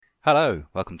Hello,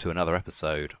 welcome to another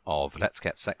episode of Let's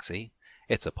Get Sexy.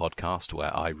 It's a podcast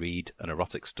where I read an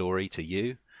erotic story to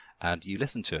you and you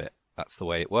listen to it. That's the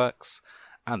way it works.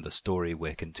 And the story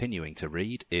we're continuing to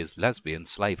read is Lesbian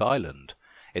Slave Island.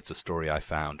 It's a story I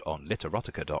found on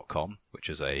literotica.com, which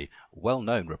is a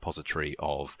well-known repository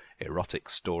of erotic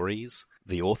stories.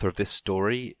 The author of this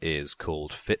story is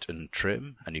called Fit and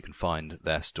Trim, and you can find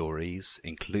their stories,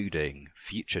 including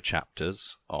future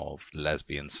chapters of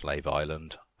Lesbian Slave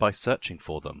Island, by searching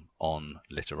for them on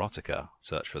Literotica.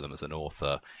 Search for them as an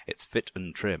author. It's Fit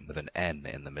and Trim with an N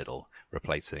in the middle,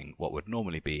 replacing what would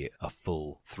normally be a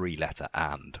full three-letter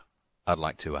and. I'd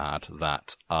like to add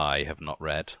that I have not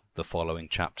read the following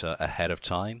chapter ahead of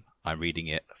time. I'm reading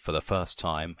it for the first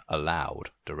time aloud,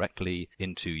 directly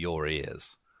into your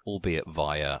ears, albeit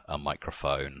via a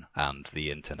microphone and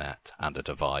the internet and a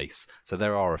device, so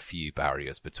there are a few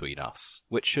barriers between us,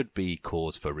 which should be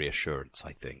cause for reassurance,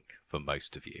 I think, for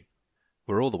most of you.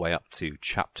 We're all the way up to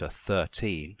chapter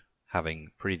 13, having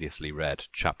previously read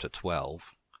chapter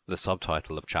 12. The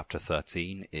subtitle of chapter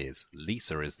 13 is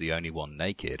Lisa is the only one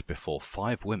naked before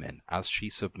 5 women as she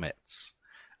submits,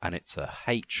 and it's a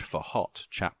H for hot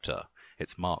chapter.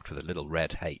 It's marked with a little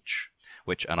red H.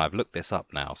 And I've looked this up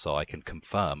now so I can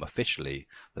confirm officially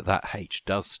that H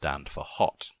does stand for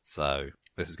hot. So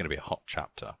this is going to be a hot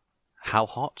chapter. How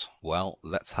hot? Well,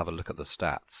 let's have a look at the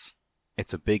stats.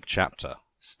 It's a big chapter,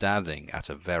 standing at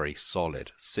a very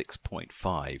solid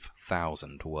 6.5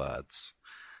 thousand words.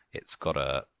 It's got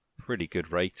a pretty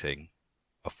good rating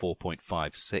of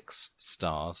 4.56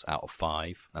 stars out of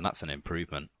 5, and that's an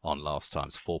improvement on last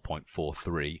time's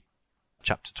 4.43.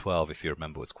 Chapter 12, if you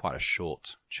remember, was quite a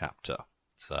short chapter,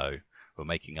 so we're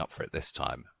making up for it this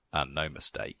time, and no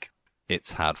mistake.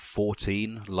 It's had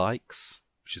 14 likes,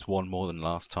 which is one more than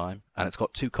last time, and it's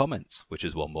got 2 comments, which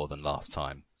is one more than last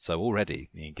time. So already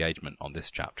the engagement on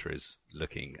this chapter is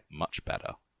looking much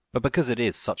better. But because it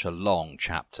is such a long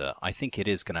chapter, I think it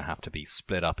is going to have to be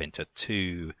split up into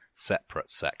 2 separate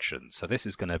sections. So this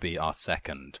is going to be our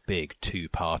second big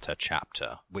 2-parter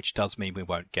chapter, which does mean we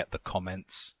won't get the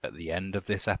comments at the end of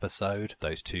this episode,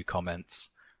 those 2 comments,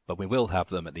 but we will have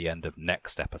them at the end of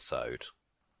next episode.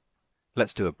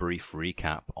 Let's do a brief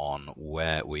recap on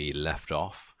where we left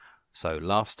off. So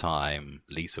last time,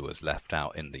 Lisa was left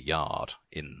out in the yard,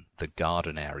 in the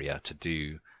garden area, to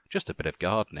do just a bit of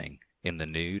gardening. In the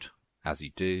nude, as you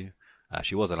do.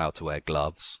 She was allowed to wear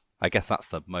gloves. I guess that's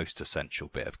the most essential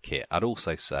bit of kit. I'd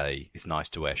also say it's nice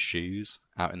to wear shoes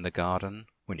out in the garden.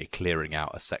 When you're clearing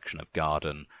out a section of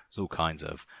garden, there's all kinds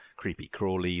of creepy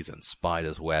crawlies and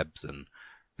spiders' webs and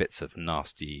bits of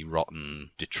nasty, rotten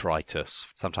detritus.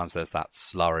 Sometimes there's that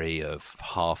slurry of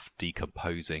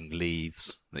half-decomposing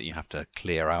leaves that you have to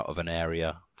clear out of an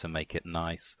area to make it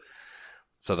nice.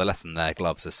 So the lesson there,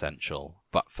 gloves essential.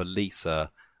 But for Lisa,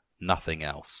 nothing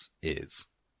else is.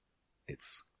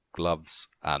 It's gloves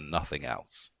and nothing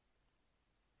else.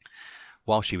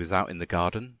 While she was out in the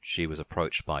garden, she was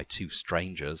approached by 2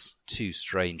 strangers, 2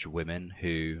 strange women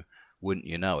who, wouldn't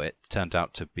you know it, turned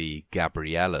out to be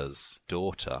Gabriella's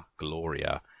daughter,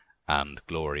 Gloria, and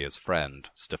Gloria's friend,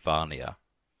 Stefania.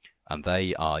 And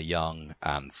they are young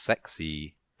and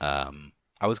sexy, I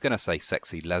was going to say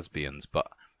sexy lesbians, but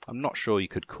I'm not sure you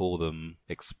could call them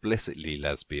explicitly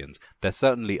lesbians. They're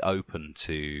certainly open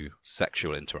to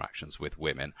sexual interactions with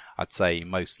women. I'd say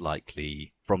most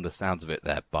likely, from the sounds of it,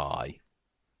 they're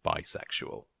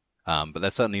bisexual. But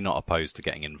they're certainly not opposed to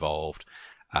getting involved.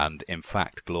 And in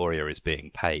fact, Gloria is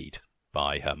being paid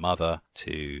by her mother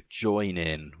to join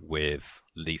in with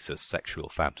Lisa's sexual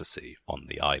fantasy on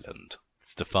the island.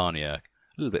 Stefania, a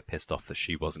little bit pissed off that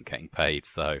she wasn't getting paid,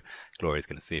 so Gloria's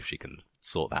going to see if she can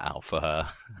sort that out for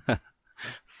her.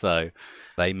 So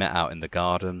they met out in the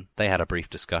garden. They had a brief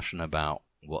discussion about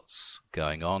what's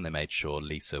going on. They made sure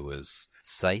Lisa was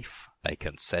safe, a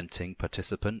consenting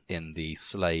participant in the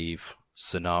slave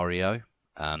scenario,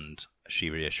 and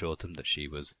she reassured them that she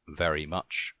was very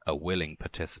much a willing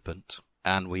participant.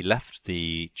 And we left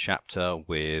the chapter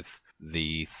with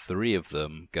the 3 of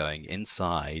them going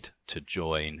inside to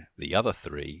join the other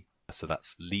 3. So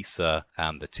that's Lisa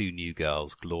and the 2 new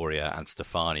girls, Gloria and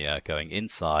Stefania, going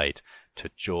inside to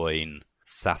join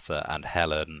Sasa and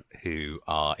Helen, who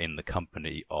are in the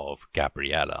company of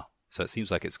Gabriella. So it seems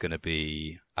like it's going to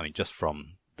be, just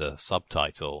from the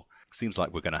subtitle, it seems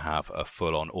like we're going to have a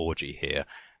full-on orgy here.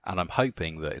 And I'm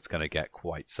hoping that it's going to get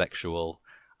quite sexual.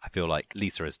 I feel like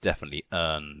Lisa has definitely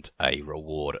earned a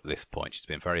reward at this point. She's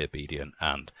been very obedient,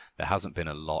 and there hasn't been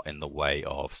a lot in the way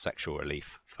of sexual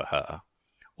relief for her,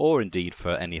 or indeed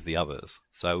for any of the others.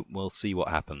 So we'll see what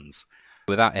happens.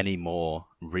 Without any more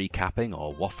recapping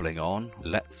or waffling on,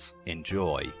 let's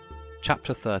enjoy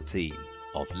Chapter 13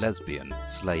 of Lesbian,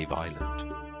 Slave Island.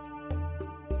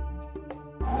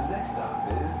 The next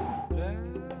stop is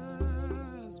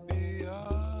Lesbian,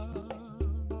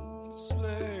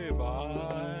 Slave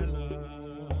Island.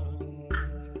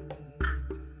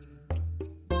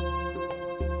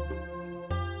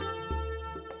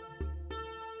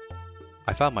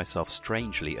 I found myself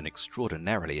strangely and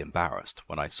extraordinarily embarrassed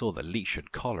when I saw the leash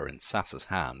and collar in Sassa's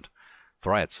hand,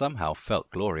 for I had somehow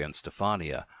felt Gloria and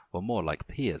Stefania were more like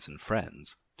peers and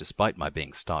friends, despite my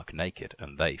being stark naked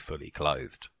and they fully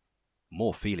clothed.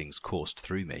 More feelings coursed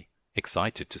through me,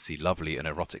 excited to see lovely and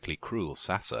erotically cruel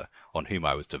Sassa, on whom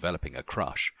I was developing a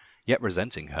crush, yet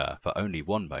resenting her for only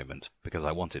one moment because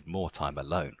I wanted more time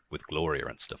alone with Gloria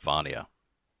and Stefania.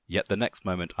 Yet the next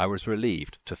moment I was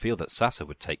relieved to feel that Sassa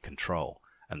would take control,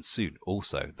 and soon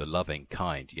also the loving,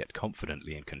 kind, yet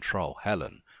confidently in control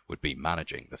Helen would be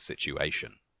managing the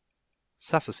situation.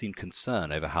 Sassa seemed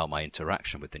concerned over how my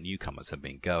interaction with the newcomers had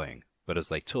been going, but as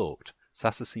they talked,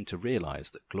 Sassa seemed to realize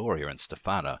that Gloria and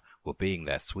Stefana were being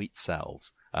their sweet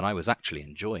selves, and I was actually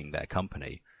enjoying their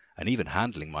company, and even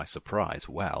handling my surprise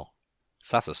well.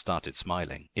 Sassa started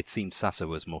smiling. It seemed Sassa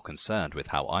was more concerned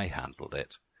with how I handled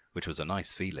it, which was a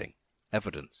nice feeling,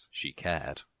 evidence she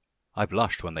cared. I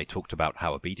blushed when they talked about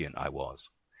how obedient I was,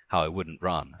 how I wouldn't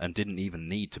run and didn't even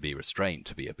need to be restrained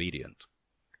to be obedient.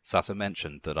 Sassa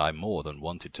mentioned that I more than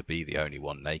wanted to be the only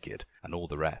one naked, and all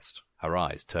the rest, her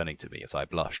eyes turning to me as I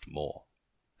blushed more.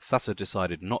 Sassa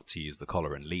decided not to use the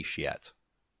collar and leash yet.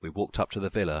 We walked up to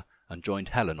the villa and joined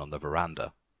Helen on the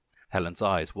veranda. Helen's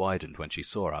eyes widened when she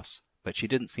saw us, but she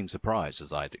didn't seem surprised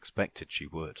as I had expected she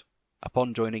would.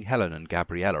 Upon joining Helen and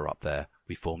Gabriella up there,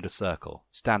 we formed a circle,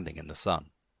 standing in the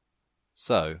sun.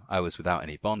 So, I was without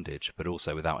any bondage, but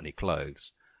also without any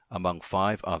clothes, among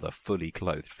 5 other fully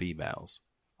clothed females.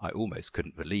 I almost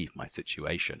couldn't believe my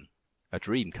situation. A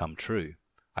dream come true.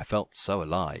 I felt so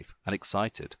alive and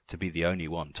excited to be the only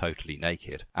one totally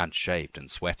naked and shaved and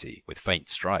sweaty, with faint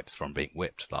stripes from being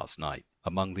whipped last night,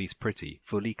 among these pretty,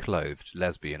 fully clothed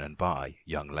lesbian and bi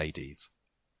young ladies.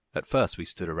 At first we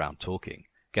stood around talking,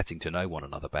 getting to know one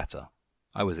another better.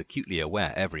 I was acutely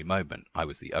aware every moment I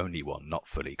was the only one not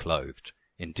fully clothed.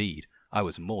 Indeed, I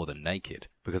was more than naked,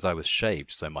 because I was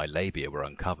shaved so my labia were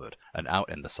uncovered and out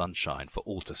in the sunshine for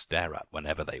all to stare at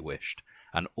whenever they wished,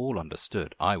 and all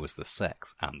understood I was the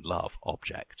sex and love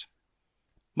object.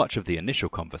 Much of the initial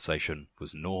conversation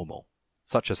was normal,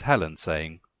 such as Helen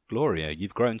saying, "Gloria,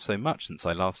 you've grown so much since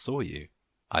I last saw you."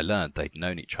 I learned they'd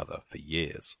known each other for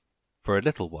years. For a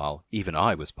little while, even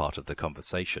I was part of the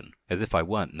conversation, as if I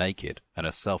weren't naked and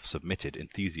a self-submitted,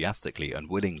 enthusiastically and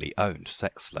willingly owned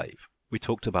sex slave. We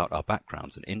talked about our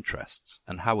backgrounds and interests,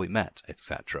 and how we met,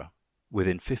 etc.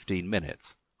 Within 15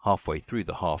 minutes, halfway through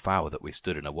the half hour that we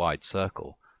stood in a wide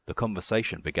circle, the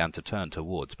conversation began to turn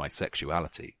towards my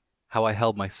sexuality. How I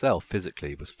held myself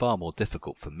physically was far more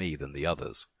difficult for me than the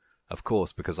others, of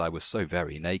course because I was so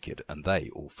very naked and they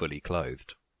all fully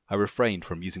clothed. I refrained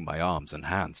from using my arms and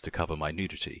hands to cover my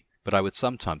nudity, but I would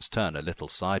sometimes turn a little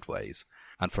sideways,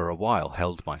 and for a while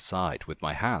held my side with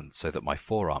my hand so that my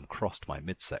forearm crossed my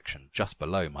midsection just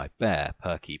below my bare,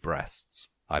 perky breasts.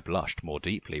 I blushed more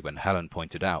deeply when Helen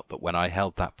pointed out that when I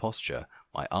held that posture,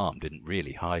 my arm didn't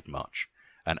really hide much,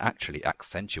 and actually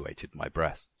accentuated my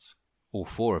breasts. All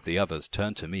 4 of the others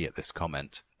turned to me at this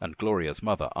comment, and Gloria's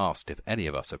mother asked if any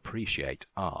of us appreciate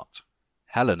art.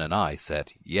 Helen and I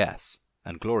said yes,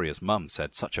 and Gloria's mum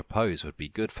said such a pose would be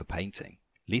good for painting.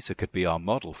 Lisa could be our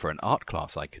model for an art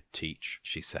class I could teach,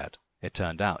 she said. It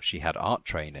turned out she had art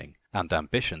training and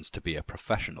ambitions to be a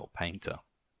professional painter.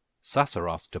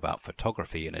 Sassa asked about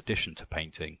photography in addition to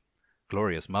painting.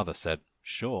 Gloria's mother said,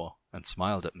 "Sure," and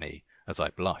smiled at me as I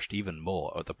blushed even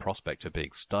more at the prospect of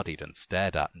being studied and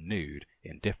stared at nude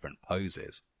in different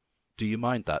poses. "Do you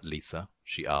mind that, Lisa?"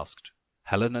 she asked.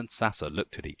 Helen and Sassa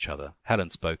looked at each other. Helen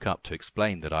spoke up to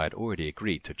explain that I had already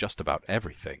agreed to just about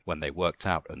everything when they worked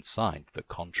out and signed the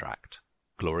contract.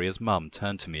 Gloria's mum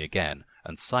turned to me again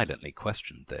and silently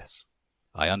questioned this.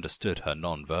 I understood her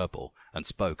non-verbal and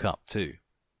spoke up too.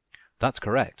 "That's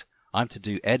correct. I'm to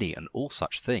do any and all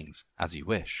such things as you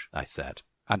wish," I said.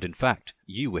 "And in fact,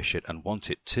 you wish it and want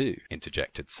it too,"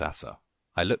 interjected Sassa.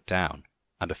 I looked down,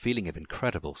 and a feeling of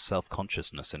incredible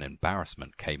self-consciousness and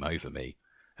embarrassment came over me.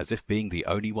 As if being the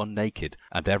only one naked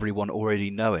and everyone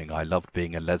already knowing I loved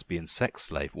being a lesbian sex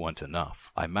slave weren't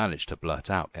enough, I managed to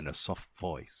blurt out in a soft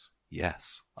voice,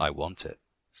 "Yes, I want it."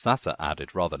 Sassa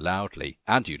added rather loudly,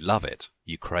 "And you love it.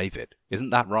 You crave it. Isn't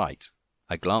that right?"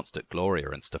 I glanced at Gloria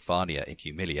and Stefania in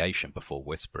humiliation before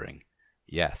whispering,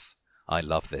 "Yes, I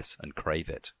love this and crave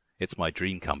it. It's my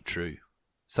dream come true."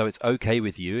 "So it's okay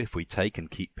with you if we take and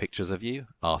keep pictures of you?"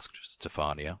 asked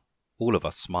Stefania. All of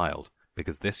us smiled,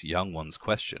 because this young one's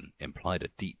question implied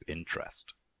a deep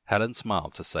interest. Helen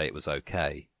smiled to say it was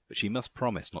okay, but she must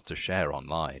promise not to share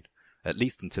online, at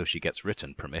least until she gets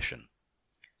written permission.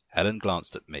 Helen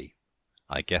glanced at me.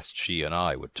 I guessed she and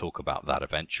I would talk about that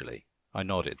eventually. I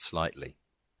nodded slightly.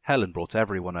 Helen brought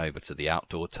everyone over to the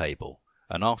outdoor table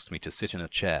and asked me to sit in a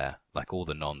chair like all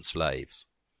the non-slaves.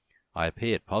 I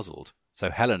appeared puzzled, so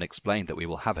Helen explained that we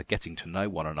will have a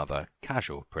getting-to-know-one-another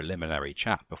casual preliminary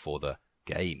chat before the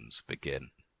games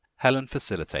begin. Helen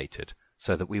facilitated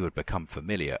so that we would become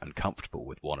familiar and comfortable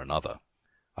with one another.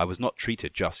 I was not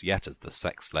treated just yet as the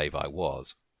sex slave I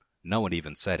was. No one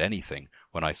even said anything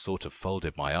when I sort of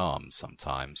folded my arms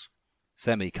sometimes,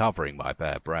 semi-covering my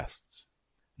bare breasts.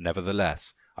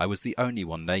 Nevertheless, I was the only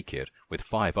one naked, with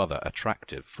 5 other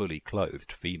attractive, fully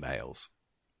clothed females.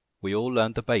 We all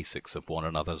learned the basics of one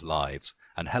another's lives,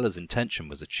 and Helen's intention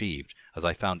was achieved, as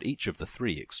I found each of the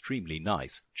 3 extremely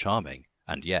nice, charming,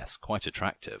 and yes, quite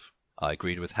attractive. I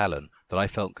agreed with Helen that I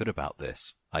felt good about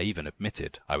this. I even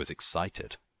admitted I was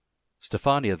excited.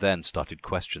 Stefania then started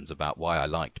questions about why I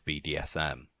liked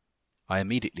BDSM. I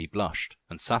immediately blushed,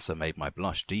 and Sasa made my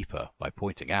blush deeper by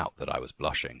pointing out that I was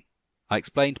blushing. I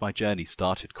explained my journey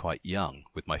started quite young,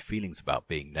 with my feelings about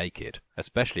being naked,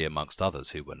 especially amongst others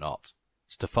who were not.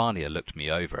 Stefania looked me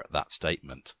over at that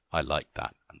statement. I liked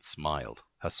that, and smiled.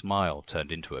 Her smile turned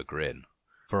into a grin.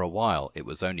 For a while it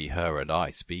was only her and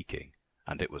I speaking,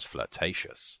 and it was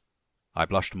flirtatious. I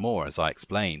blushed more as I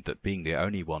explained that being the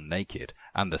only one naked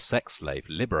and the sex slave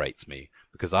liberates me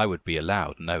because I would be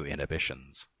allowed no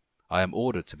inhibitions. I am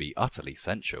ordered to be utterly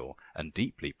sensual and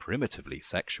deeply primitively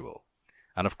sexual.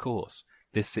 And of course,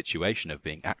 this situation of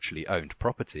being actually owned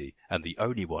property and the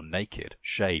only one naked,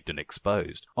 shaved and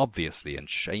exposed, obviously and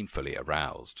shamefully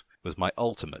aroused, was my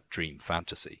ultimate dream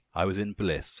fantasy. I was in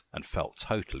bliss and felt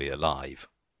totally alive.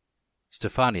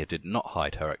 Stefania did not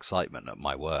hide her excitement at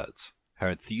my words. Her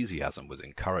enthusiasm was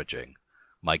encouraging.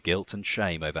 My guilt and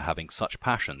shame over having such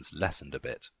passions lessened a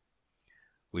bit.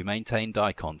 We maintained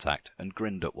eye contact and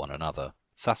grinned at one another.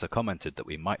 Sasa commented that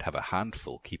we might have a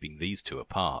handful keeping these 2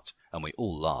 apart, and we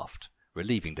all laughed,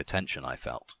 relieving the tension I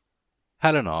felt.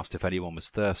 Helen asked if anyone was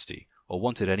thirsty or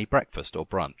wanted any breakfast or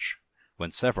brunch.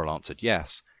 When several answered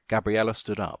yes, Gabriella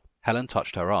stood up. Helen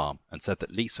touched her arm and said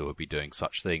that Lisa would be doing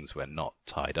such things when not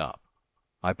tied up.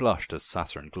 I blushed as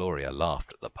Sasa and Gloria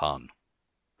laughed at the pun.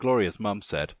 Gloria's mum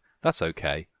said, "That's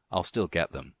okay, I'll still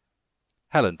get them."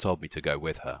 Helen told me to go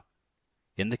with her.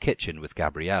 In the kitchen with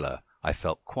Gabriella, I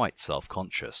felt quite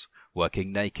self-conscious,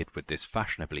 working naked with this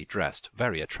fashionably dressed,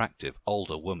 very attractive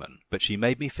older woman, but she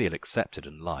made me feel accepted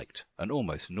and liked, and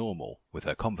almost normal, with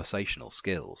her conversational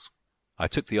skills. I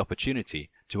took the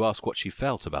opportunity to ask what she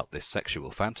felt about this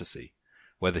sexual fantasy,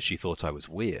 whether she thought I was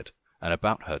weird, and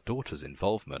about her daughter's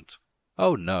involvement.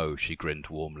 "Oh no," she grinned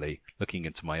warmly, looking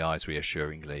into my eyes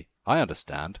reassuringly. "I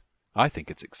understand. I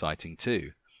think it's exciting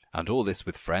too. And all this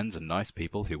with friends and nice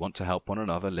people who want to help one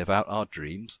another live out our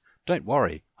dreams. Don't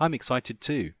worry, I'm excited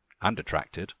too, and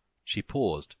attracted." She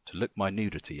paused to look my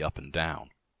nudity up and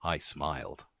down. I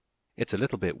smiled. "It's a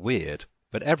little bit weird,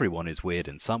 but everyone is weird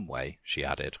in some way," she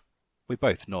added. We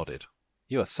both nodded.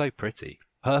 "You are so pretty.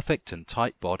 Perfect and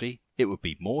tight body. It would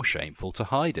be more shameful to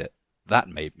hide it." That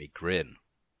made me grin.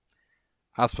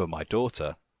 "As for my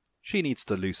daughter, she needs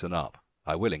to loosen up.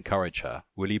 I will encourage her.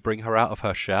 Will you bring her out of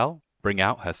her shell? Bring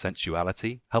out her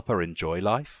sensuality? Help her enjoy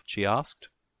life?" she asked.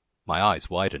 My eyes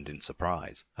widened in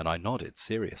surprise, and I nodded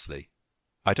seriously.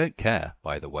 "I don't care,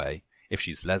 by the way, if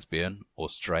she's lesbian, or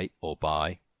straight, or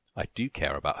bi. I do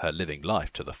care about her living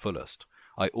life to the fullest.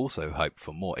 I also hope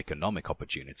for more economic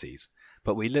opportunities,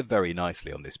 but we live very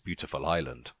nicely on this beautiful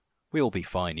island. We'll be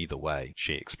fine either way,"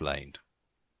 she explained.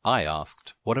 I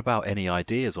asked, what about any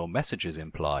ideas or messages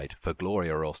implied for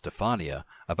Gloria or Stefania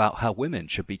about how women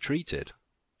should be treated?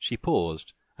 She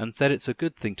paused and said it's a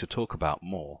good thing to talk about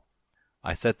more.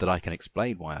 I said that I can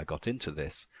explain why I got into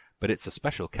this, but it's a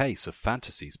special case of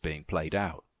fantasies being played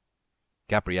out.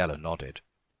 Gabriella nodded.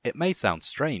 "It may sound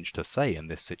strange to say in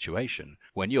this situation,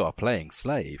 when you are playing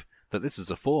slave, that this is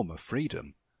a form of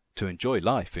freedom, to enjoy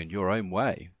life in your own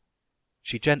way."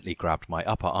 She gently grabbed my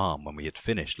upper arm when we had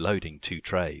finished loading 2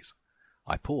 trays.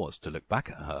 I paused to look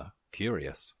back at her,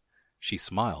 curious. She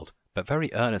smiled, but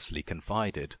very earnestly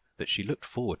confided that she looked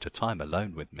forward to time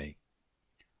alone with me.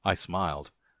 I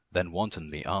smiled, then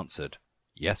wantonly answered,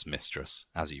 "Yes, mistress,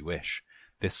 as you wish.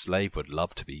 This slave would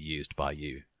love to be used by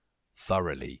you.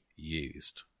 Thoroughly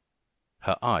used."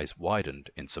 Her eyes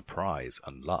widened in surprise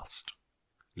and lust.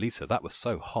 "Lisa, that was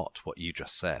so hot, what you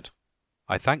just said."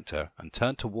 I thanked her and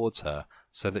turned towards her,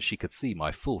 so that she could see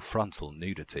my full frontal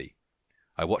nudity.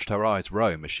 I watched her eyes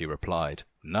roam as she replied,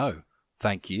 "No,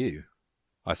 thank you."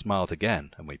 I smiled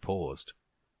again, and we paused.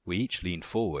 We each leaned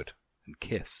forward and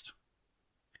kissed.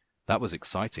 "That was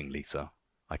exciting, Lisa.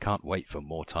 I can't wait for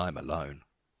more time alone."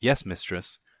 "Yes,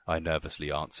 mistress," I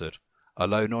nervously answered.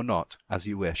 "Alone or not, as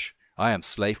you wish. I am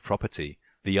slave property,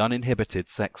 the uninhibited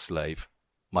sex slave."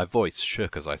 My voice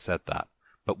shook as I said that,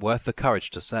 but worth the courage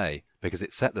to say, because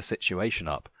it set the situation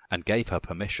up and gave her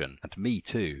permission, and me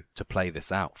too, to play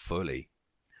this out fully.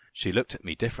 She looked at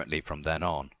me differently from then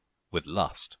on, with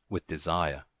lust, with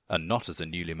desire, and not as a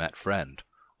newly met friend,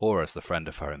 or as the friend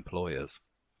of her employers.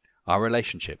 Our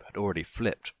relationship had already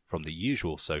flipped from the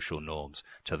usual social norms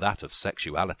to that of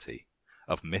sexuality,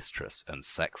 of mistress and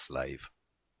sex slave.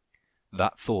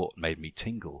 That thought made me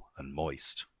tingle and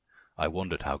moist. I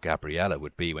wondered how Gabriella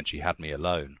would be when she had me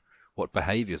alone, what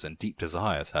behaviours and deep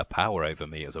desires her power over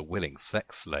me as a willing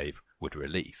sex slave would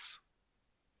release.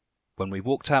 When we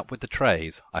walked out with the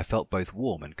trays, I felt both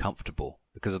warm and comfortable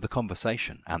because of the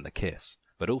conversation and the kiss,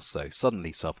 but also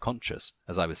suddenly self-conscious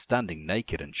as I was standing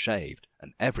naked and shaved,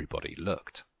 and everybody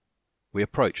looked. We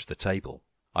approached the table.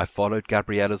 I followed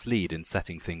Gabriella's lead in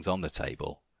setting things on the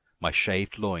table. My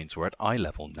shaved loins were at eye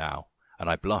level now, and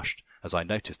I blushed as I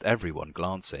noticed everyone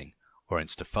glancing, or in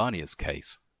Stefania's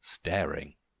case,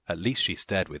 staring. At least she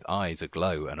stared with eyes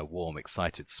aglow and a warm,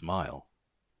 excited smile.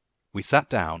 We sat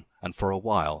down, and for a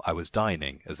while I was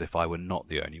dining as if I were not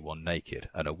the only one naked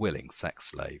and a willing sex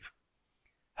slave.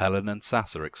 Helen and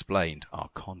Sasser explained our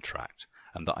contract,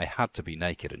 and that I had to be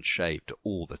naked and shaved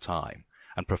all the time,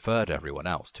 and preferred everyone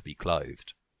else to be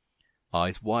clothed.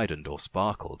 Eyes widened or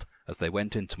sparkled as they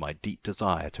went into my deep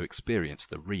desire to experience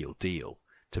the real deal,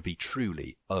 to be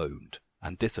truly owned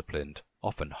and disciplined,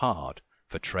 often hard,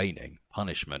 for training,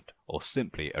 punishment, or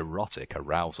simply erotic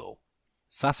arousal.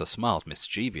 Sasser smiled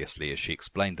mischievously as she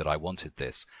explained that I wanted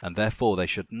this, and therefore they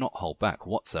should not hold back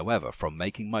whatsoever from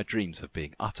making my dreams of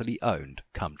being utterly owned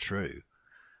come true.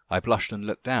 I blushed and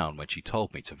looked down when she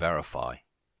told me to verify.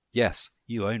 "Yes,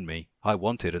 you own me. I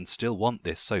wanted and still want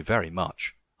this so very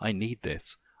much. I need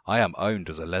this. I am owned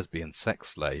as a lesbian sex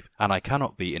slave, and I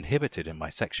cannot be inhibited in my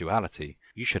sexuality.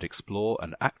 You should explore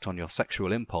and act on your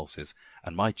sexual impulses,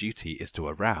 and my duty is to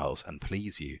arouse and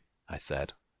please you," I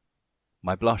said.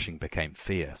 My blushing became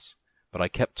fierce, but I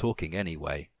kept talking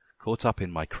anyway, caught up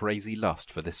in my crazy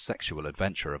lust for this sexual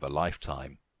adventure of a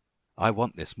lifetime. "I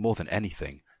want this more than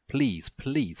anything. Please,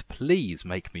 please, please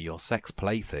make me your sex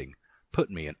plaything.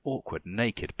 Put me in awkward,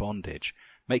 naked bondage.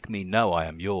 Make me know I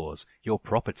am yours, your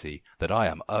property, that I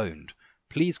am owned.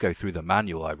 Please go through the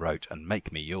manual I wrote and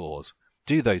make me yours.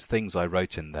 Do those things I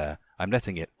wrote in there. I'm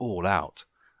letting it all out.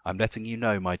 I'm letting you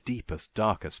know my deepest,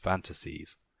 darkest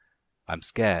fantasies. I'm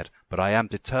scared, but I am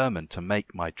determined to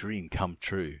make my dream come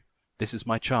true. This is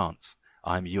my chance.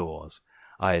 I'm yours.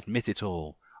 I admit it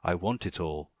all. I want it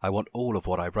all. I want all of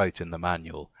what I wrote in the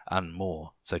manual, and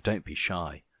more, so don't be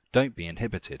shy. Don't be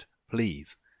inhibited,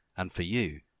 please. And for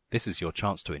you, this is your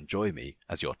chance to enjoy me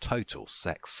as your total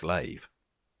sex slave."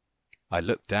 I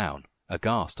looked down,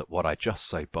 aghast at what I just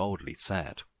so boldly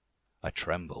said. I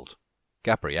trembled.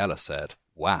 Gabriella said,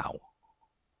 "Wow."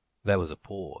 There was a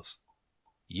pause.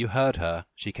 "You heard her,"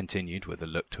 she continued with a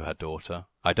look to her daughter.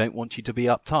 "I don't want you to be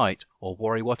uptight or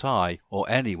worry what I or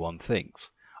anyone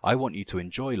thinks. I want you to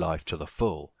enjoy life to the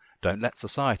full. Don't let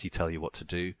society tell you what to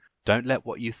do. Don't let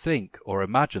what you think or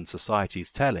imagine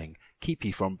society's telling keep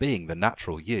you from being the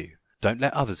natural you. Don't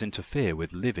let others interfere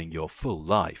with living your full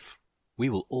life. We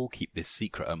will all keep this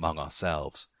secret among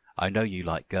ourselves. I know you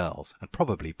like girls, and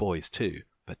probably boys too,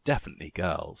 but definitely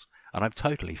girls, and I'm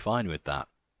totally fine with that."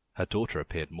 Her daughter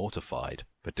appeared mortified,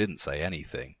 but didn't say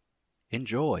anything.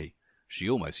 "Enjoy." She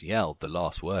almost yelled the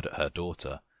last word at her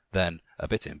daughter, then, a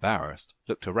bit embarrassed,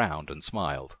 looked around and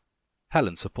smiled.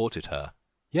 Helen supported her.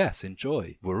 "Yes,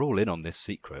 enjoy. We're all in on this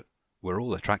secret. We're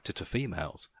all attracted to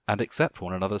females, and accept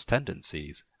one another's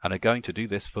tendencies, and are going to do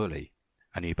this fully.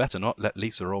 And you better not let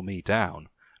Lisa or me down.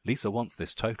 Lisa wants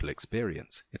this total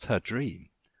experience. It's her dream.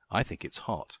 I think it's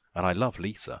hot, and I love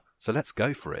Lisa, so let's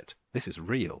go for it. This is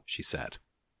real," she said.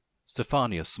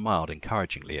 Stefania smiled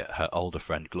encouragingly at her older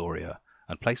friend Gloria,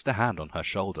 and placed a hand on her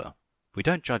shoulder. "We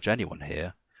don't judge anyone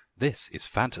here. This is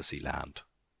Fantasyland."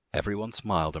 Everyone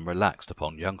smiled and relaxed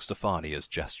upon young Stefania's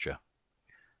gesture.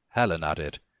 Helen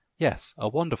added, "Yes, a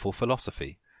wonderful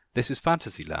philosophy. This is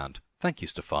Fantasyland. Thank you,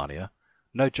 Stefania.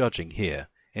 No judging here.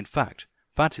 In fact,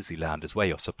 Fantasyland is where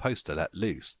you're supposed to let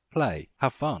loose, play,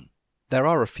 have fun. There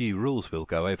are a few rules we'll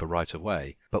go over right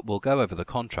away, but we'll go over the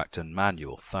contract and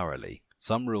manual thoroughly.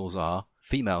 Some rules are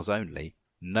females only,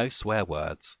 no swear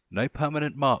words, no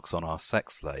permanent marks on our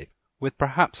sex slave. with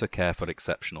perhaps a careful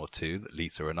exception or two that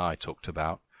Lisa and I talked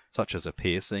about, such as a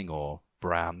piercing or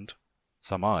brand.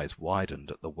 Some eyes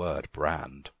widened at the word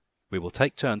brand. We will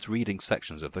take turns reading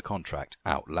sections of the contract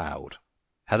out loud.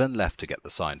 Helen left to get the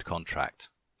signed contract.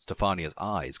 Stefania's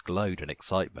eyes glowed in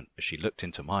excitement as she looked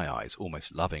into my eyes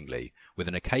almost lovingly, with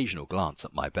an occasional glance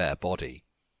at my bare body.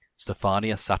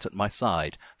 Stefania sat at my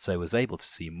side, so I was able to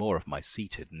see more of my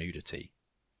seated nudity.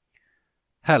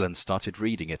 Helen started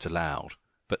reading it aloud,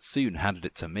 but soon handed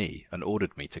it to me and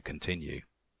ordered me to continue.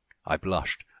 I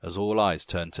blushed as all eyes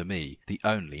turned to me, the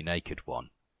only naked one.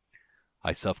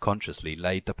 I self-consciously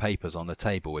laid the papers on the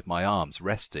table with my arms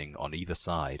resting on either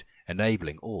side,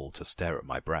 enabling all to stare at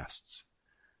my breasts.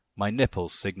 My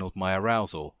nipples signalled my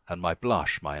arousal and my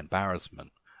blush my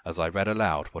embarrassment as I read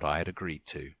aloud what I had agreed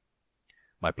to.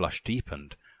 My blush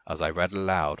deepened as I read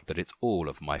aloud that it's all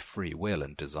of my free will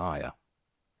and desire.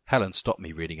 Helen stopped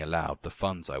me reading aloud the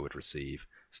funds I would receive,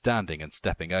 standing and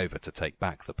stepping over to take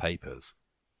back the papers.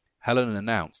 Helen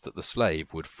announced that the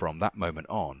slave would from that moment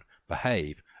on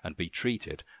behave and be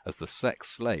treated as the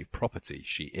sex-slave property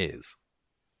she is.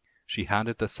 She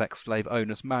handed the sex-slave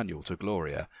owner's manual to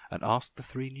Gloria and asked the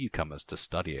 3 newcomers to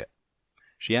study it.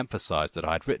 She emphasized that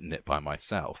I had written it by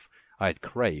myself. I had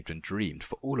craved and dreamed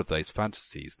for all of those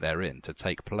fantasies therein to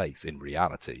take place in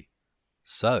reality.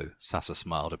 So, Sasa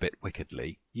smiled a bit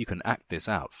wickedly, you can act this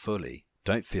out fully.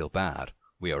 Don't feel bad.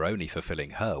 We are only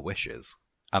fulfilling her wishes.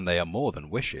 And they are more than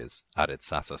wishes, added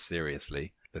Sasa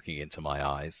seriously, looking into my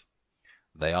eyes.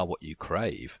 They are what you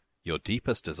crave, your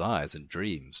deepest desires and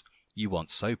dreams. You want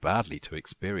so badly to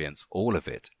experience all of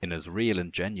it in as real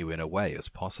and genuine a way as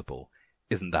possible.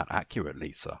 Isn't that accurate,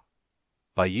 Lisa?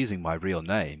 By using my real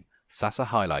name, Sasa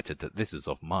highlighted that this is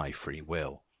of my free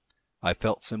will. I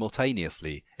felt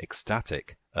simultaneously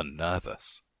ecstatic and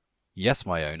nervous. Yes,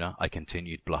 my owner, I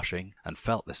continued blushing, and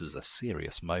felt this is a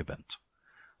serious moment.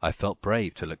 I felt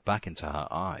brave to look back into her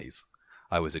eyes.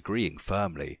 I was agreeing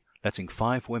firmly, letting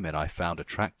 5 women I found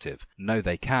attractive know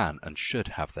they can and should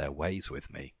have their ways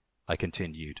with me. I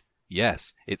continued,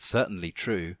 yes, it's certainly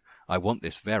true. I want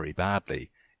this very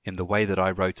badly, in the way that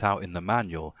I wrote out in the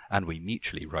manual and we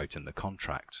mutually wrote in the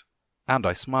contract. And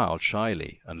I smiled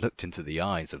shyly and looked into the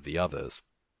eyes of the others.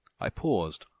 I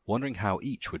paused, wondering how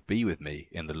each would be with me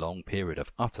in the long period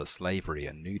of utter slavery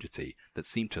and nudity that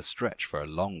seemed to stretch for a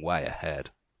long way ahead.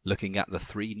 Looking at the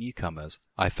 3 newcomers,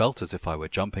 I felt as if I were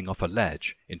jumping off a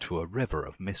ledge into a river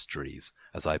of mysteries,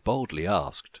 as I boldly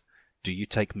asked, "Do you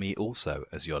take me also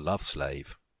as your love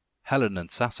slave?" Helen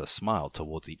and Sasa smiled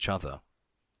towards each other.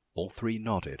 All 3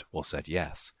 nodded or said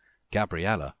yes.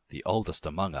 Gabriella, the oldest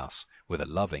among us, with a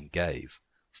loving gaze.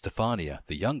 Stefania,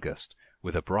 the youngest,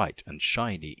 with a bright and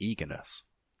shiny eagerness.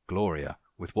 Gloria,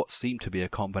 with what seemed to be a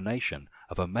combination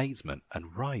of amazement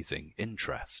and rising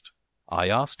interest. I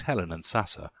asked Helen and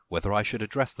Sasa whether I should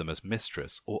address them as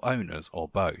mistress or owners or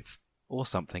both, or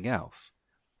something else.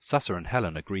 Sasa and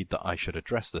Helen agreed that I should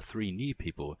address the 3 new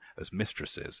people as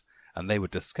mistresses, and they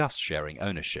would discuss sharing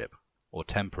ownership, or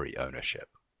temporary ownership.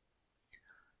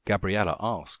 Gabriella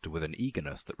asked with an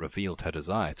eagerness that revealed her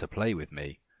desire to play with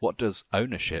me, "What does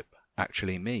ownership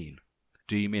actually mean?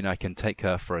 Do you mean I can take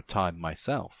her for a time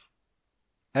myself?"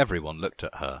 Everyone looked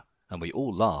at her, and we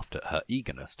all laughed at her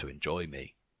eagerness to enjoy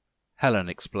me. Helen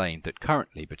explained that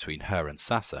currently between her and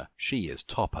Sasa, she is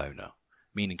top owner,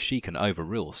 meaning she can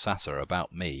overrule Sasa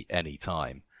about me any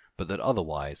time, but that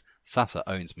otherwise Sasa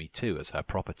owns me too as her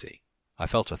property. I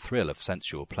felt a thrill of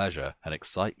sensual pleasure and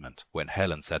excitement when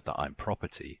Helen said that I'm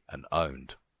property and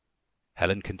owned.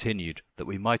 Helen continued that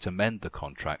we might amend the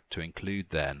contract to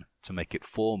include then, to make it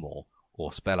formal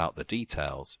or spell out the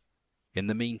details. In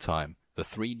the meantime, the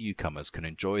 3 newcomers can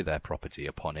enjoy their property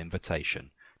upon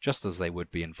invitation, just as they would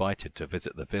be invited to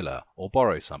visit the villa or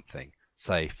borrow something,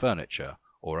 say furniture,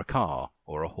 or a car,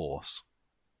 or a horse.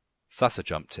 Sasa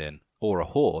jumped in. Or a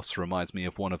horse reminds me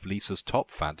of one of Lisa's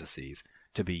top fantasies,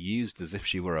 to be used as if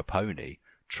she were a pony,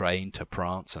 trained to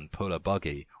prance and pull a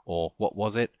buggy, or, what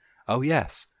was it? Oh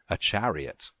yes, a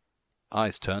chariot.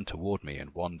 Eyes turned toward me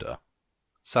in wonder.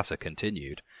 Sasa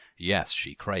continued, yes,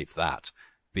 she craves that.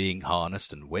 Being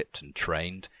harnessed and whipped and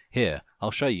trained. Here, I'll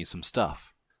show you some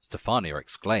stuff. Stefania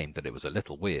exclaimed that it was a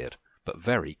little weird, but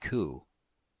very cool.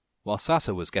 While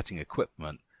Sasa was getting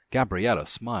equipment, Gabriella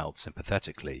smiled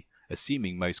sympathetically,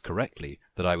 assuming most correctly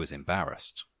that I was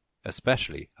embarrassed,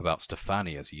 especially about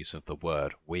Stefania's use of the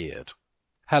word weird.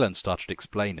 Helen started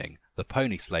explaining the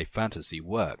pony slave fantasy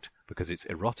worked because it's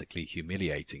erotically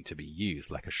humiliating to be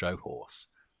used like a show horse.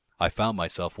 I found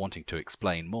myself wanting to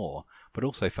explain more, but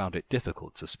also found it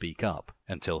difficult to speak up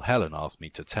until Helen asked me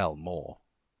to tell more.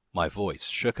 My voice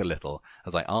shook a little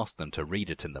as I asked them to read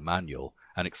it in the manual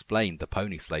and explained the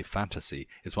pony slave fantasy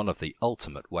is one of the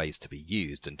ultimate ways to be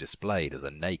used and displayed as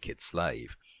a naked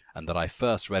slave, and that I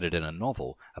first read it in a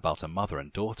novel about a mother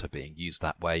and daughter being used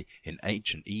that way in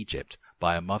ancient Egypt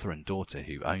by a mother and daughter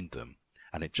who owned them,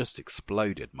 and it just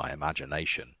exploded my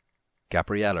imagination.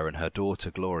 Gabriella and her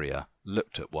daughter Gloria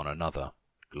looked at one another.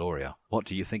 "Gloria, what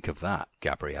do you think of that?"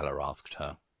 Gabriella asked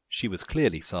her. She was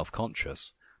clearly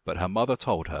self-conscious, but her mother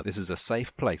told her this is a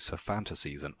safe place for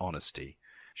fantasies and honesty.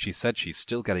 She said she's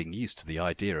still getting used to the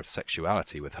idea of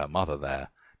sexuality with her mother there,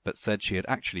 but said she had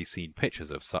actually seen pictures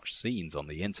of such scenes on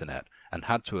the internet and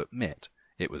had to admit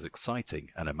it was exciting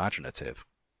and imaginative.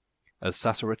 As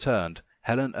Sasa returned,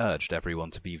 Helen urged everyone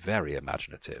to be very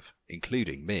imaginative,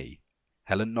 including me.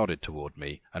 Helen nodded toward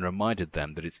me and reminded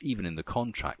them that it's even in the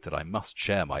contract that I must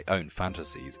share my own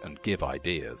fantasies and give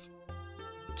ideas.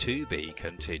 To be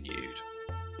continued.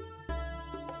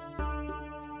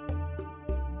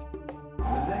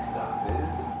 The next up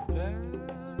is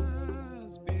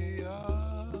Lesbian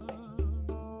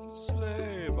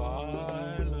Slave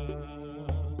Island.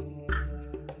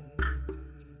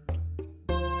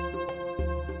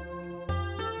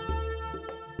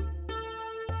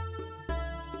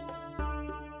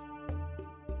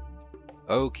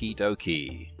 Okie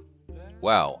dokie.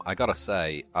 Well, I gotta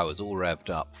say, I was all revved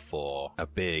up for a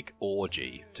big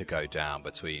orgy to go down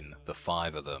between the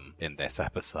 5 of them in this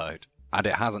episode. And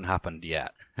it hasn't happened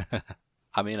yet.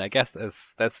 I mean, I guess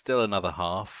there's still another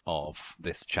half of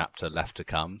this chapter left to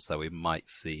come, so we might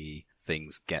see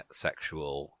things get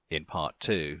sexual in part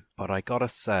 2. But I gotta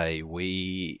say,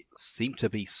 we seem to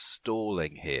be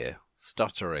stalling here,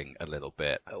 stuttering a little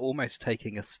bit, almost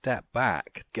taking a step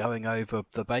back, going over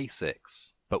the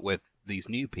basics. But with these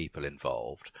new people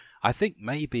involved, I think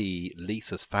maybe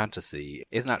Lisa's fantasy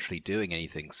isn't actually doing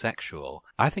anything sexual.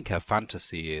 I think her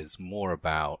fantasy is more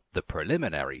about the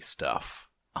preliminary stuff,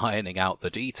 ironing out the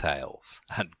details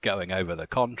and going over the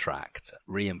contract,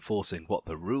 reinforcing what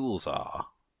the rules are.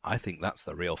 I think that's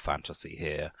the real fantasy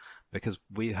here, because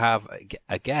we have,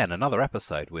 again, another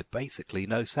episode with basically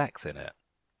no sex in it.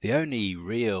 The only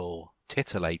real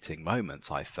titillating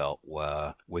moments I felt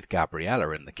were with Gabriella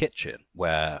in the kitchen,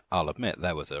 where I'll admit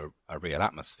there was a real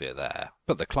atmosphere there.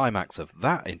 But the climax of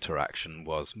that interaction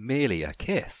was merely a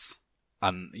kiss.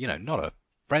 And, not a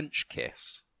French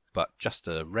kiss, but just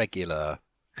a regular,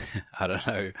 I don't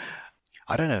know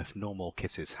if normal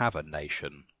kisses have a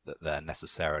nation that they're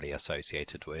necessarily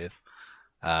associated with,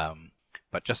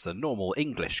 but just a normal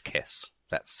English kiss,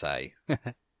 let's say.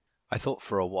 I thought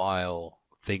for a while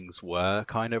things were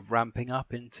kind of ramping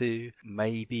up into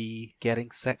maybe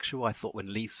getting sexual. I thought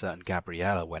when Lisa and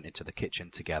Gabriella went into the kitchen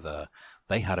together,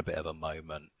 they had a bit of a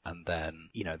moment, and then,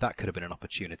 that could have been an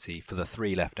opportunity for the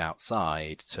 3 left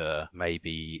outside to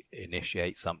maybe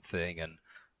initiate something, and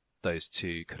those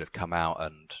 2 could have come out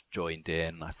and joined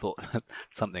in. I thought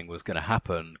something was going to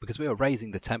happen, because we were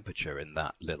raising the temperature in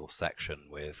that little section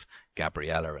with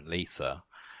Gabriella and Lisa,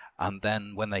 and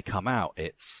then when they come out,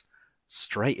 it's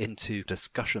straight into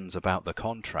discussions about the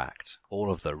contract,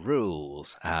 all of the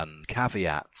rules and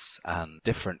caveats and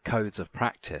different codes of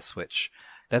practice, which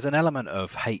there's an element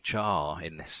of HR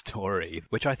in this story,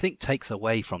 which I think takes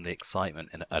away from the excitement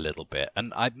in a little bit.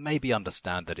 And I maybe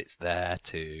understand that it's there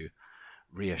to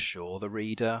reassure the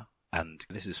reader, and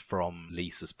this is from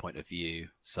Lisa's point of view,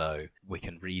 so we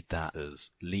can read that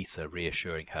as Lisa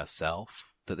reassuring herself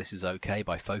that this is okay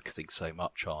by focusing so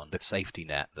much on the safety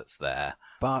net that's there.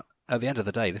 But at the end of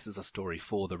the day, this is a story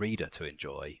for the reader to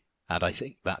enjoy, and I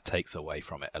think that takes away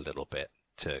from it a little bit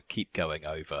to keep going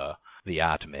over the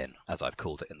admin, as I've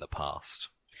called it in the past.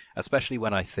 Especially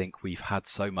when I think we've had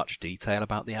so much detail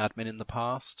about the admin in the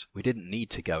past, we didn't need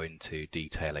to go into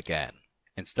detail again.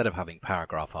 Instead of having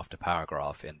paragraph after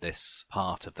paragraph in this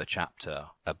part of the chapter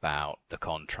about the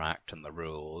contract and the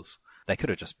rules, there could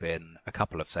have just been a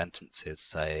couple of sentences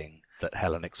saying that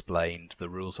Helen explained the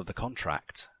rules of the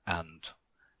contract and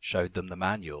showed them the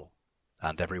manual,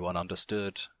 and everyone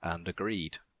understood and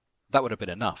agreed. That would have been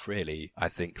enough, really, I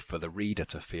think, for the reader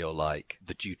to feel like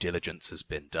the due diligence has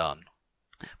been done.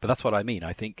 But that's what I mean.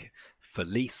 I think for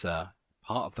Lisa,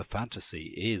 part of the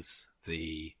fantasy is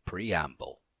the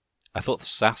preamble. I thought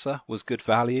Sasa was good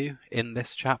value in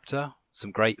this chapter.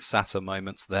 Some great Sasa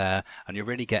moments there, and you're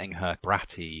really getting her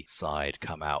bratty side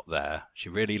come out there. She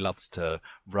really loves to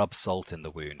rub salt in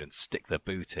the wound and stick the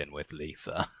boot in with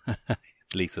Lisa.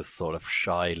 Lisa's sort of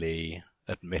shyly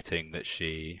admitting that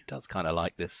she does kind of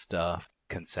like this stuff,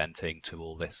 consenting to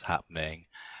all this happening.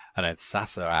 And then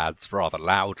Sasa adds rather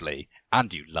loudly,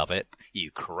 "And you love it,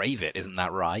 you crave it, isn't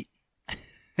that right?"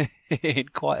 in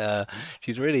quite a...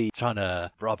 She's really trying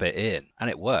to rub it in, and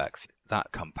it works.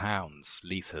 That compounds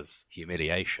Lisa's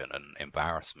humiliation and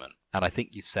embarrassment. And I think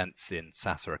you sense in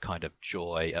Sasa a kind of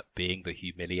joy at being the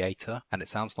humiliator. And it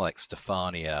sounds like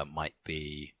Stefania might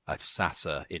be a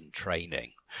Sasa in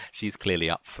training. She's clearly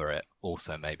up for it.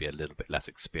 Also maybe a little bit less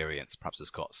experienced. Perhaps has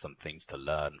got some things to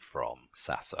learn from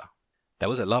Sasa. There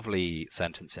was a lovely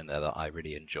sentence in there that I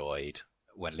really enjoyed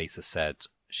when Lisa said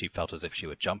she felt as if she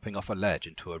were jumping off a ledge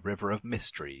into a river of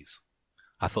mysteries.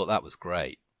 I thought that was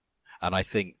great. And I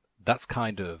think that's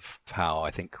kind of how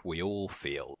I think we all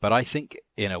feel. But I think,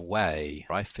 in a way,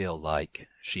 I feel like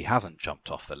she hasn't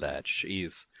jumped off the ledge.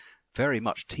 She's very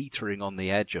much teetering on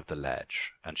the edge of the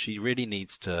ledge. And she really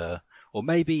needs to... Or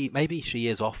maybe she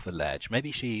is off the ledge.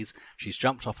 Maybe she's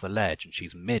jumped off the ledge and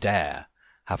she's mid-air,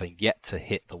 having yet to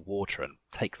hit the water and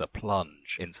take the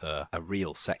plunge into a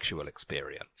real sexual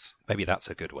experience. Maybe that's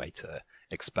a good way to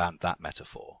expand that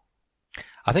metaphor.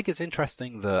 I think it's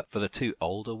interesting that for the two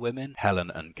older women,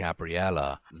 Helen and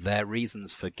Gabriella, their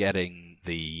reasons for getting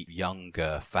the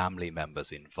younger family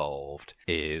members involved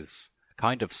is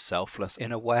kind of selfless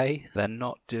in a way. They're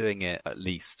not doing it, at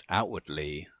least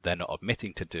outwardly. They're not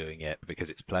admitting to doing it because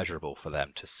it's pleasurable for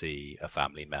them to see a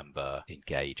family member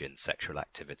engage in sexual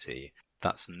activity.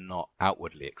 That's not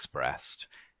outwardly expressed.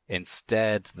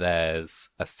 Instead, there's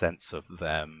a sense of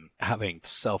them having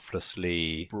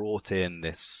selflessly brought in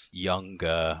this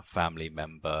younger family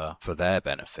member for their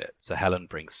benefit. So Helen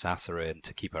brings Sasa in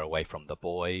to keep her away from the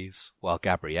boys, while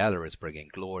Gabriella is bringing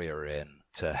Gloria in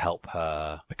to help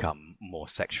her become more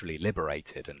sexually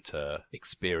liberated and to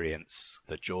experience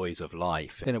the joys of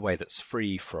life in a way that's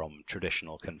free from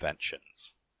traditional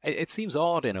conventions. It seems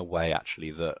odd in a way, actually,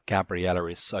 that Gabriella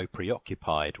is so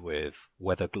preoccupied with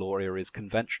whether Gloria is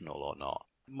conventional or not.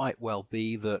 It might well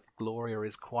be that Gloria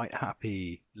is quite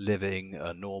happy living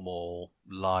a normal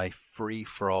life free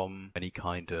from any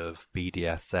kind of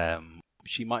BDSM.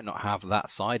 She might not have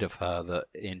that side of her that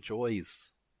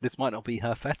enjoys... This might not be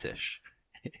her fetish,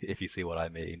 if you see what I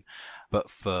mean. But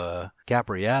for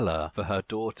Gabriella, for her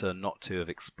daughter not to have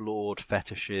explored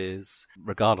fetishes,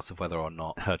 regardless of whether or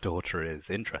not her daughter is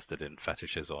interested in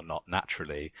fetishes or not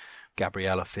naturally,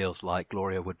 Gabriella feels like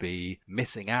Gloria would be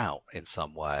missing out in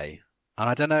some way. And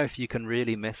I don't know if you can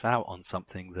really miss out on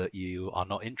something that you are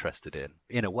not interested in.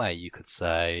 In a way, you could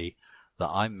say that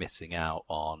I'm missing out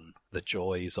on the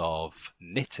joys of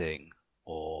knitting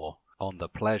or on the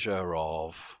pleasure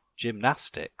of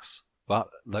gymnastics. But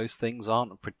those things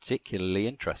aren't particularly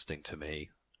interesting to me.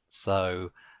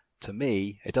 So, to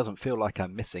me, it doesn't feel like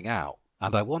I'm missing out.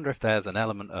 And I wonder if there's an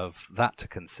element of that to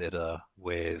consider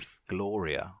with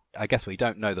Gloria. I guess we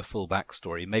don't know the full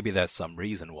backstory. Maybe there's some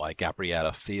reason why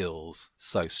Gabriella feels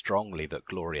so strongly that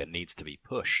Gloria needs to be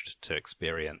pushed to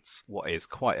experience what is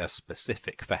quite a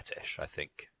specific fetish, I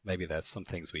think. Maybe there's some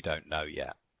things we don't know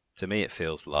yet. To me, it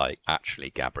feels like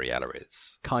actually Gabriella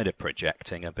is kind of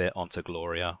projecting a bit onto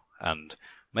Gloria. And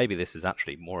maybe this is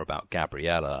actually more about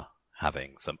Gabriella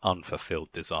having some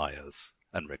unfulfilled desires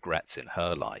and regrets in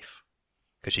her life.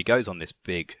 Because she goes on this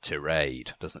big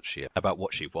tirade, doesn't she, about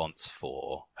what she wants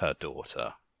for her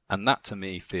daughter. And that to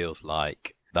me feels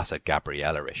like that's a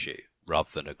Gabriella issue rather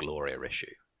than a Gloria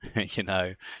issue. You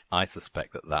know, I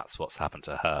suspect that that's what's happened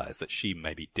to her, is that she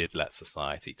maybe did let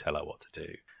society tell her what to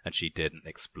do. And she didn't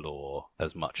explore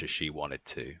as much as she wanted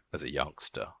to as a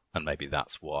youngster. And maybe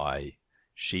that's why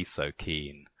she's so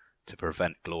keen to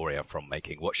prevent Gloria from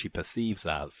making what she perceives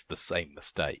as the same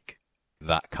mistake.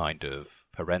 That kind of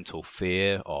parental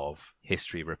fear of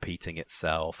history repeating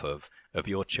itself, of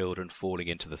your children falling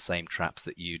into the same traps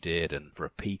that you did and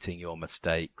repeating your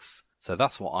mistakes. So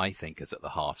that's what I think is at the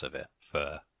heart of it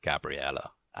for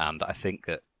Gabriella. And I think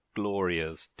that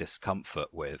Gloria's discomfort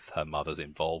with her mother's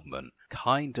involvement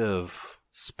kind of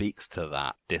speaks to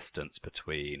that distance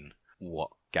between what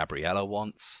Gabriella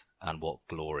wants and what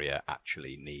Gloria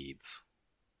actually needs.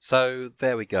 So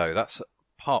there we go. That's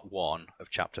part 1 of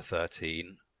chapter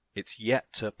 13. It's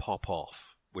yet to pop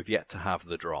off. We've yet to have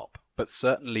the drop. But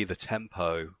certainly the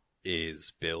tempo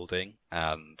is building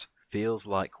and feels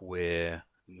like we're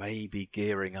maybe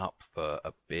gearing up for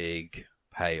a big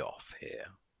payoff here.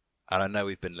 And I know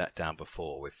we've been let down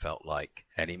before. We've felt like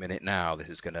any minute now this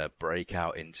is going to break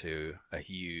out into a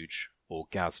huge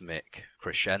orgasmic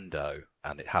crescendo,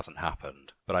 and it hasn't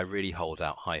happened. But I really hold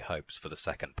out high hopes for the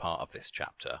second part of this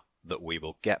chapter, that we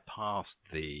will get past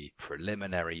the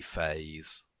preliminary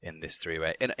phase in this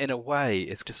three-way. In a way,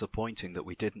 it's disappointing that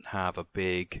we didn't have a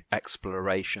big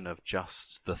exploration of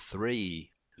just the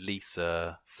three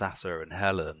Lisa, Sasa and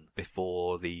Helen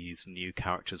before these new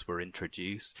characters were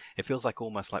introduced. It feels like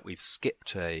almost like we've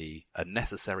skipped a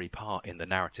necessary part in the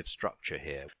narrative structure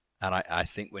here. And I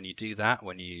think when you do that,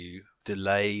 when you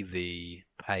delay the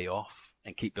payoff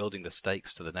and keep building the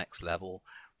stakes to the next level,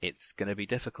 it's going to be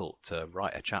difficult to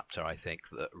write a chapter, I think,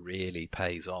 that really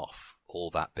pays off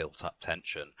all that built-up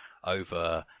tension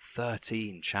over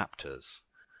 13 chapters,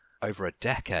 over a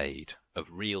decade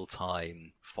of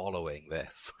real-time following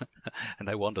this. And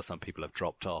no wonder some people have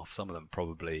dropped off. Some of them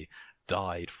probably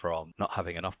died from not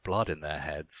having enough blood in their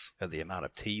heads at the amount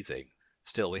of teasing.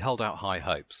 Still, we hold out high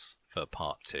hopes for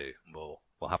part 2. We'll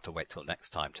have to wait till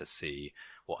next time to see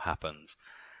what happens.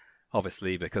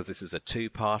 Obviously, because this is a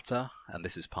 2-parter, and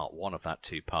this is part 1 of that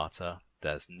 2-parter,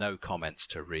 there's no comments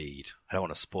to read. I don't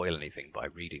want to spoil anything by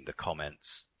reading the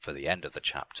comments for the end of the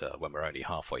chapter when we're only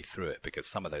halfway through it, because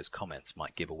some of those comments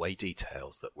might give away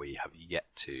details that we have yet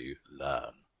to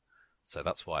learn. So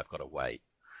that's why I've got to wait.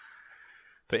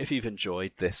 But if you've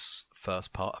enjoyed this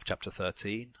first part of chapter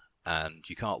 13, and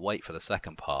you can't wait for the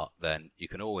second part, then you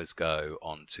can always go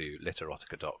onto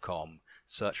literotica.com,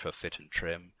 search for Fit and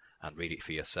Trim, and read it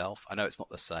for yourself. I know it's not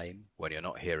the same when you're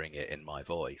not hearing it in my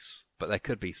voice, but there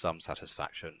could be some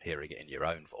satisfaction hearing it in your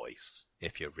own voice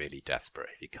if you're really desperate,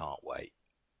 if you can't wait.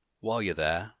 While you're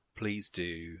there, please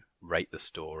do rate the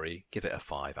story, give it a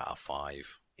 5 out of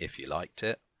 5 if you liked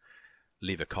it.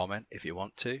 Leave a comment if you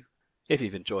want to. If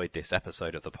you've enjoyed this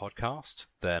episode of the podcast,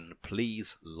 then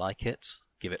please like it,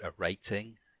 give it a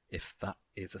rating if that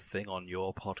is a thing on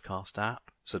your podcast app.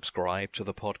 Subscribe to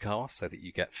the podcast so that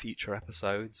you get future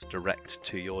episodes direct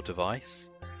to your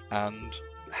device. And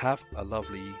have a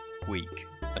lovely week.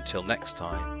 Until next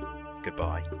time,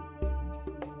 goodbye.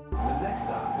 The next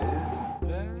up is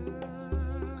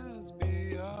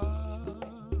Lesbian,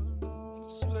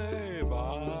 Slave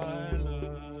Island.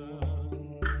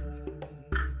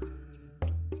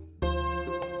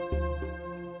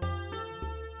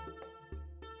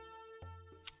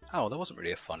 Oh, there wasn't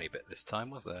really a funny bit this time,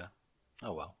 was there?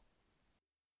 Oh well.